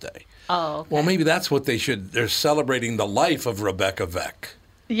birthday. Oh, okay. Well, maybe that's what they're celebrating the life of Rebecca Veck.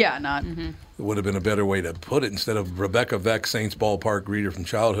 Yeah, not. Mm-hmm. It would have been a better way to put it. Instead of Rebecca Veck, Saints Ballpark greeter from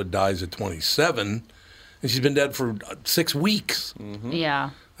childhood, dies at 27, and she's been dead for 6 weeks. Mm-hmm.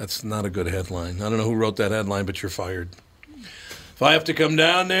 Yeah. That's not a good headline. I don't know who wrote that headline, but you're fired. If I have to come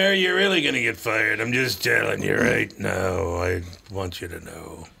down there, you're really going to get fired. I'm just telling you right now. I want you to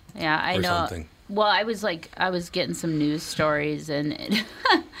know. Yeah, I know. Something. Well, I was getting some news stories, and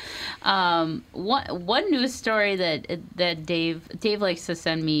one news story that Dave likes to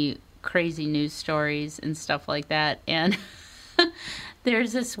send me crazy news stories and stuff like that, and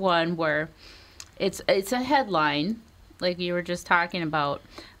there's this one where it's a headline like you were just talking about,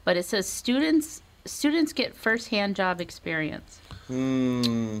 but it says students get first-hand job experience.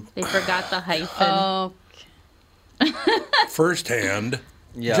 They forgot the hyphen. First-hand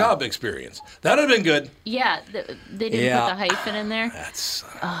job experience. That would have been good. Yeah, they didn't put the hyphen in there. That's...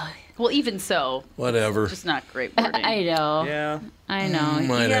 well, even so. Whatever. Just not great wording. I know. Yeah. I know. I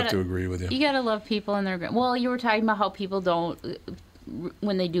might have to agree with you. You got to love people in their... Well, you were talking about how people don't...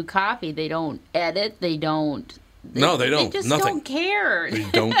 When they do copy, they don't edit. They don't... No, they don't. They just Nothing. don't care. They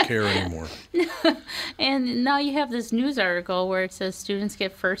don't care anymore. And now you have this news article where it says students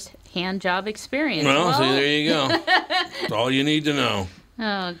get first-hand job experience. Well, see, there you go. That's all you need to know.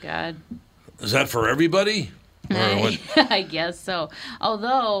 Oh, God. Is that for everybody? I guess so.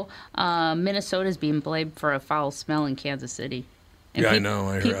 Although Minnesota's being blamed for a foul smell in Kansas City. And I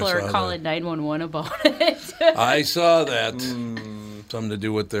know. People are calling 911 about it. I saw that. Something to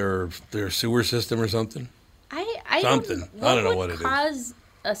do with their sewer system or something? I don't know what it is. Cause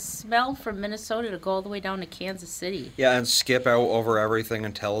a smell from Minnesota to go all the way down to Kansas City. Yeah, and skip out over everything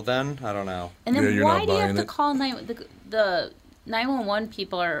until then? I don't know. And then why do you have to call the 911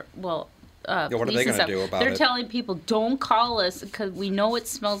 people are, what are they going to do about it? They're telling people, don't call us because we know it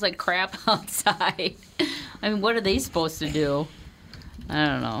smells like crap outside. I mean, what are they supposed to do? I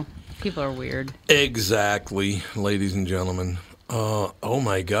don't know. People are weird. Exactly, ladies and gentlemen. Oh,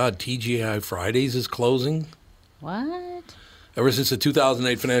 my God. TGI Fridays is closing? What? Ever since the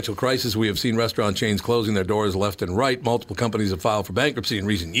 2008 financial crisis, we have seen restaurant chains closing their doors left and right. Multiple companies have filed for bankruptcy in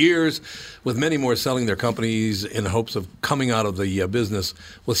recent years, with many more selling their companies in hopes of coming out of the business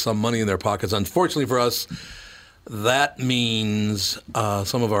with some money in their pockets. Unfortunately for us, that means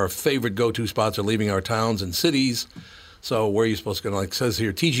some of our favorite go-to spots are leaving our towns and cities. So where are you supposed to go? Like it says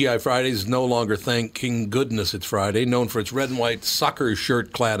here, TGI Fridays is no longer thanking goodness it's Friday. Known for its red and white soccer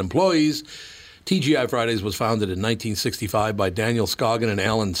shirt-clad employees, TGI Fridays was founded in 1965 by Daniel Scoggin and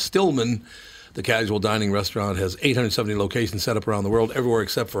Alan Stillman. The casual dining restaurant has 870 locations set up around the world, everywhere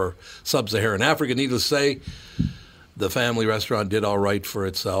except for sub-Saharan Africa. Needless to say, the family restaurant did all right for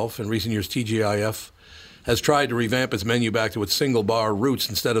itself. In recent years, TGIF has tried to revamp its menu back to its single-bar roots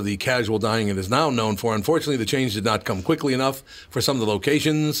instead of the casual dining it is now known for. Unfortunately, the change did not come quickly enough for some of the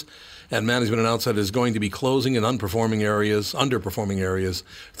locations, and management announced that it is going to be closing in underperforming areas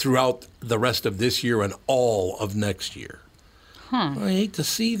throughout the rest of this year and all of next year. Huh. I hate to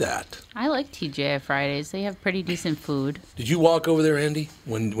see that. I like TGI Fridays. They have pretty decent food. Did you walk over there, Andy,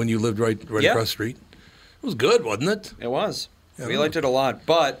 when you lived right Yeah. across the street? It was good, wasn't it? It was. Yeah, We liked it a lot,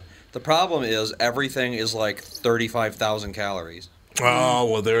 but the problem is everything is like 35,000 calories. Oh,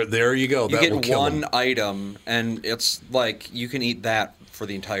 well, there you go. You That will get kill one 'em. item, and it's like you can eat that for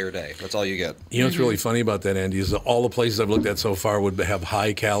the entire day. That's all you get. You know what's really funny about that, Andy, is that all the places I've looked at so far would have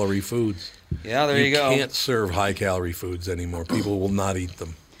high-calorie foods. Yeah, there you go. You can't serve high-calorie foods anymore. People will not eat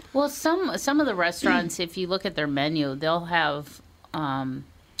them. Well, some of the restaurants, if you look at their menu, they'll have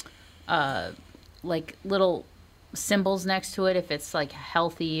like little symbols next to it if it's like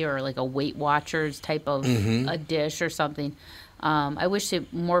healthy or like a Weight Watchers type of a dish or something. I wish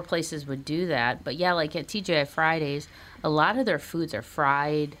that more places would do that. But yeah, like at TGI Fridays, a lot of their foods are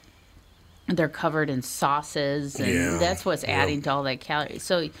fried. They're covered in sauces, and Yeah. that's what's adding to all that calories.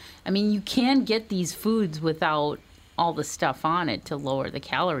 So, I mean, you can get these foods without all the stuff on it to lower the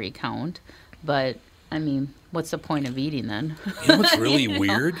calorie count. But, I mean, what's the point of eating then? You know what's really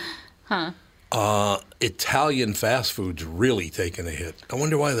weird? Italian fast food's really taking a hit. I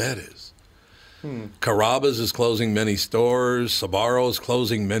wonder why that is. Carrabba's is closing many stores. Sbarro's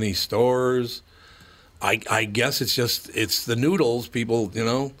closing many stores. I guess it's the noodles, people, you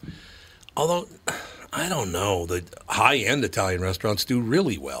know. Although, I don't know. The high-end Italian restaurants do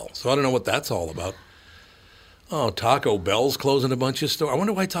really well. So I don't know what that's all about. Oh, Taco Bell's closing a bunch of stores. I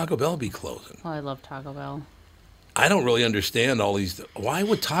wonder why Taco Bell be closing. Oh, I love Taco Bell. I don't really understand all these. Why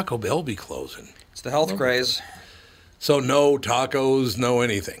would Taco Bell be closing? It's the health craze. So no tacos, no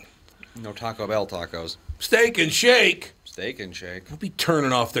anything. No Taco Bell tacos. Steak and Shake. Steak and Shake. Don't be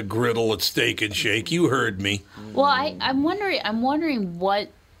turning off the griddle at Steak and Shake. You heard me. Well, I'm wondering what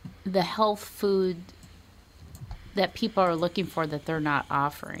the health food that people are looking for that they're not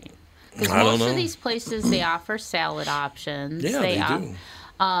offering. Because I don't most know. of these places, they offer salad options. Yeah, they do.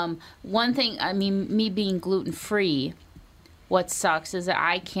 One thing, I mean, me being gluten-free, what sucks is that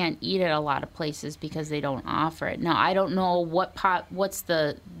I can't eat at a lot of places because they don't offer it. Now, I don't know what's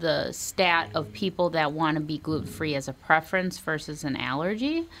the stat of people that want to be gluten-free as a preference versus an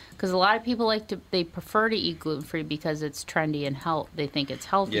allergy. Because a lot of people they prefer to eat gluten-free because it's trendy and they think it's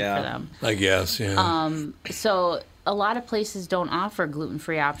healthy for them. I guess, yeah. So a lot of places don't offer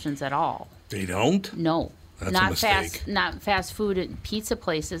gluten-free options at all. They don't? No. That's a mistake. Not fast food and pizza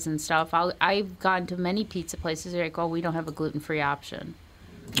places and stuff. I've gone to many pizza places. They're like, oh, we don't have a gluten-free option.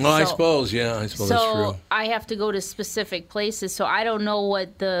 Well, I suppose that's true. So I have to go to specific places. So I don't know what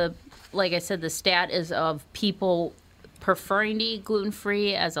like I said, the stat is of people preferring to eat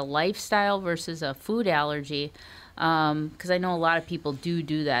gluten-free as a lifestyle versus a food allergy. Because I know a lot of people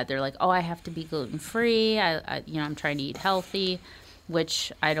do that. They're like, oh, I have to be gluten-free. I'm trying to eat healthy,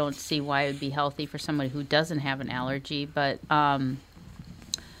 which I don't see why it would be healthy for somebody who doesn't have an allergy. But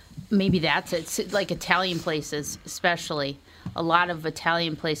maybe that's it. It's like Italian places, especially. A lot of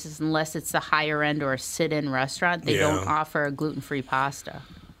Italian places, unless it's the higher end or a sit-in restaurant, they don't offer a gluten-free pasta.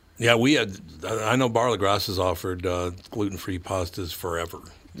 Yeah, I know Bar La Grasse has offered gluten-free pastas forever.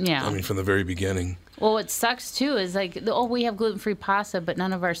 Yeah. I mean, from the very beginning. Well, what sucks, too, is like, we have gluten-free pasta, but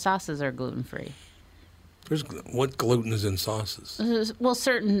none of our sauces are gluten-free. What gluten is in sauces?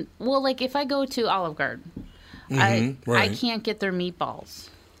 Well, like if I go to Olive Garden, I can't get their meatballs.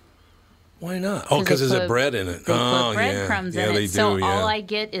 Why not? Oh, because there's a bread in it. They put breadcrumbs in they it, so do, all I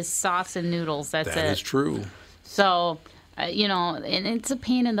get is sauce and noodles. That's it. That is true. So, and it's a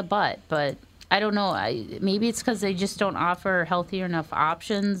pain in the butt, but I don't know. Maybe it's because they just don't offer healthy enough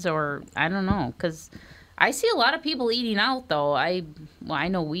options, or I don't know. Because I see a lot of people eating out, though. I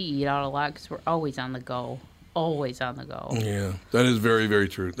know we eat out a lot because we're always on the go. Always on the go. Yeah, that is very, very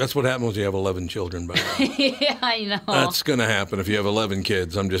true. That's what happens when you have 11 children, by the way. Yeah, I know. That's going to happen if you have 11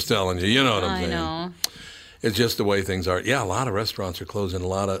 kids. I'm just telling you. You know what I'm saying. I know. It's just the way things are. Yeah, a lot of restaurants are closing, a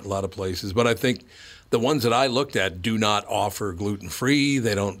lot of places. But I think the ones that I looked at do not offer gluten-free.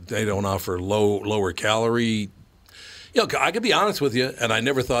 They don't offer lower calorie. You know, I could be honest with you, and I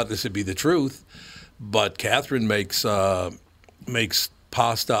never thought this would be the truth, but Catherine makes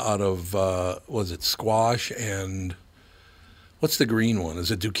pasta out of, squash and what's the green one?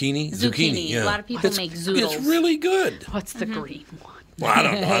 Is it zucchini? Zucchini. Yeah. A lot of people make zoodles. It's really good. What's the green one? Well, I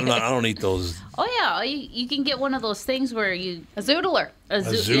don't know. I don't eat those. Oh, yeah. You can get one of those things where you... A zoodler. A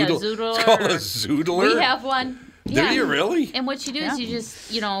zoodle. It's called a zoodler? We have one. Do you really? And what you do is you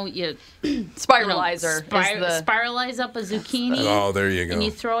just, you Spiralizer. Spiralize up a zucchini. Oh, there you go. And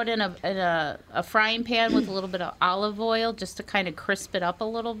you throw it in a frying pan with a little bit of olive oil just to kind of crisp it up a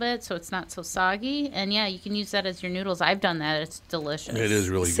little bit so it's not so soggy. And yeah, you can use that as your noodles. I've done that. It's delicious. It is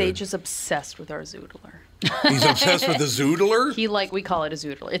really Sage good. is obsessed with our zoodler. He's obsessed with the zoodler? We call it a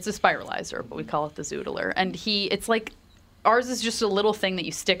zoodler. It's a spiralizer, but we call it the zoodler. And it's like, ours is just a little thing that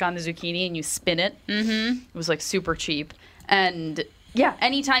you stick on the zucchini and you spin it. Mm-hmm. It was like super cheap. And yeah,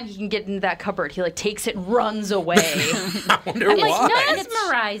 anytime he can get into that cupboard, he like takes it and runs away. I wonder why.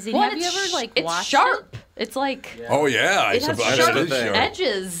 Mesmerizing. Have you ever like it's watched sharp. it? It's like Oh yeah, it has sharp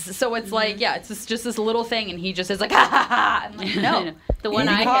edges. So it's like it's just this little thing, and he just is like ha ha ha. I'm like, no. The one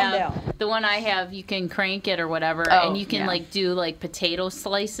I have, you can crank it or whatever, and you can like do like potato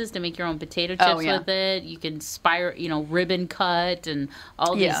slices to make your own potato chips with it. You can ribbon cut and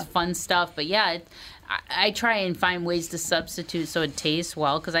all this fun stuff. But yeah, I try and find ways to substitute so it tastes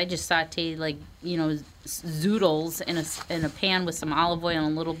well, because I just saute zoodles in a pan with some olive oil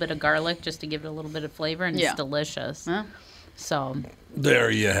and a little bit of garlic just to give it a little bit of flavor, and it's delicious. Huh? So there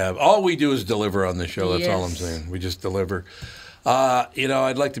you have. All we do is deliver on this show. That's all I'm saying. We just deliver.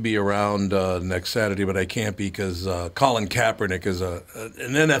 I'd like to be around next Saturday, but I can't because Colin Kaepernick is an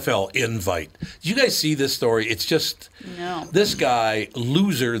NFL invite. Did you guys see this story? It's just this guy,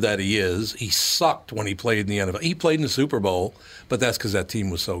 loser that he is, he sucked when he played in the NFL. He played in the Super Bowl, but that's because that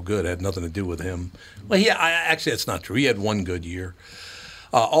team was so good. It had nothing to do with him. Well, actually, that's not true. He had one good year.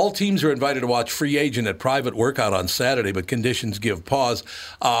 All teams are invited to watch free agent at private workout on Saturday, but conditions give pause.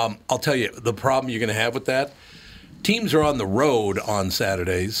 I'll tell you, the problem you're going to have with that, teams are on the road on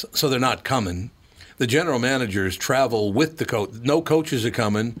Saturdays, so they're not coming. The general managers travel with the coach. No coaches are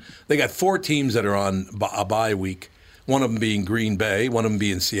coming. They got 4 teams that are on a bye week, one of them being Green Bay, one of them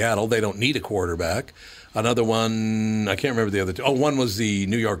being Seattle. They don't need a quarterback. Another one, I can't remember the other two. Oh, one was the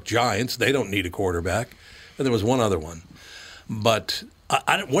New York Giants. They don't need a quarterback. And there was one other one. But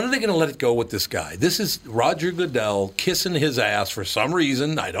when are they going to let it go with this guy? This is Roger Goodell kissing his ass for some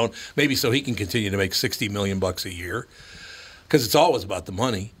reason. Maybe so he can continue to make $60 million a year, because it's always about the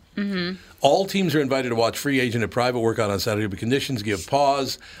money. Mm-hmm. All teams are invited to watch free agent at private workout on Saturday, but conditions give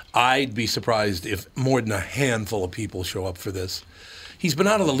pause. I'd be surprised if more than a handful of people show up for this. He's been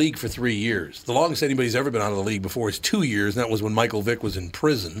out of the league for 3 years. The longest anybody's ever been out of the league before is 2 years, and that was when Michael Vick was in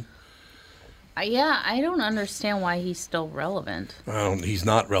prison. Yeah, I don't understand why he's still relevant. He's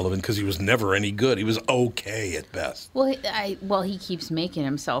not relevant because he was never any good. He was okay at best. Well, he keeps making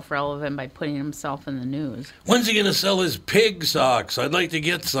himself relevant by putting himself in the news. When's he going to sell his pig socks? I'd like to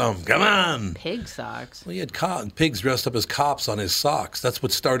get some. Come on. Pig socks? Well, he had pigs dressed up as cops on his socks. That's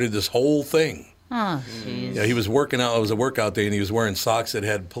what started this whole thing. Oh, jeez. Yeah, he was working out. It was a workout day, and he was wearing socks that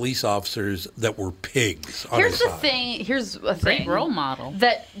had police officers that were pigs on his socks. Here's a thing. Great role model.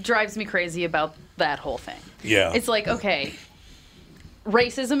 That drives me crazy about that whole thing. Yeah. It's like, okay,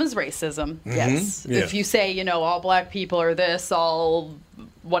 racism is racism. Mm-hmm. Yes. Yeah. If you say, all black people are this, all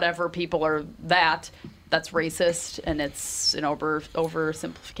whatever people are that, that's racist, and it's an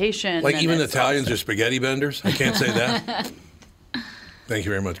oversimplification. Like even Italians are spaghetti benders? I can't say that. Thank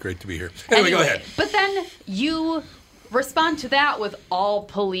you very much. Great to be here. Anyway, go ahead. But then you respond to that with all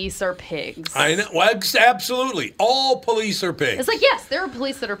police are pigs. I know. Well, absolutely. All police are pigs. It's like, yes, there are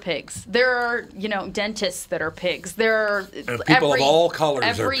police that are pigs. There are, dentists that are pigs. There are people of all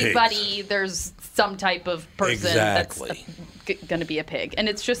colors are pigs. Everybody, there's some type of person that's going to be a pig. And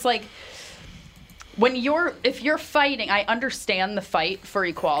it's just like, if you're fighting, I understand the fight for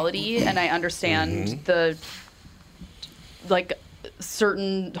equality, and I understand the,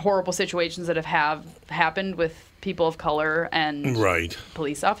 certain horrible situations that have happened with people of color and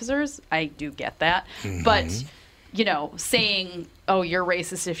police officers. I do get that. Mm-hmm. But, saying, oh, you're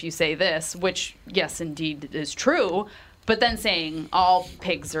racist if you say this, which, yes, indeed is true, but then saying all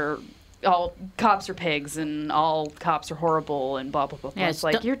cops are pigs and all cops are horrible and blah, blah, blah. Yeah, it's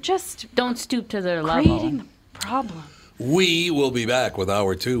like, you're just don't stoop to their level. Creating the problem. We will be back with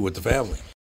Hour 2 with the family.